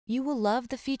You will love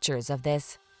the features of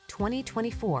this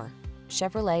 2024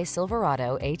 Chevrolet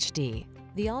Silverado HD.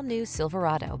 The all-new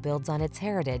Silverado builds on its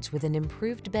heritage with an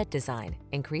improved bed design,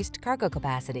 increased cargo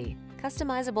capacity,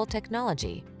 customizable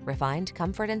technology, refined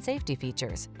comfort and safety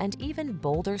features, and even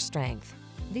bolder strength.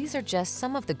 These are just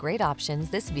some of the great options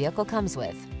this vehicle comes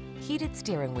with: heated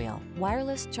steering wheel,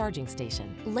 wireless charging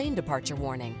station, lane departure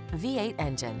warning, V8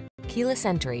 engine, keyless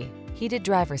entry, heated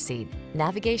driver's seat,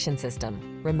 navigation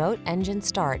system, remote engine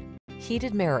start,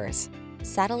 heated mirrors,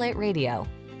 satellite radio.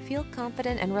 Feel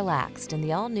confident and relaxed in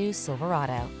the all-new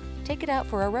Silverado. Take it out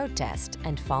for a road test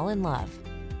and fall in love.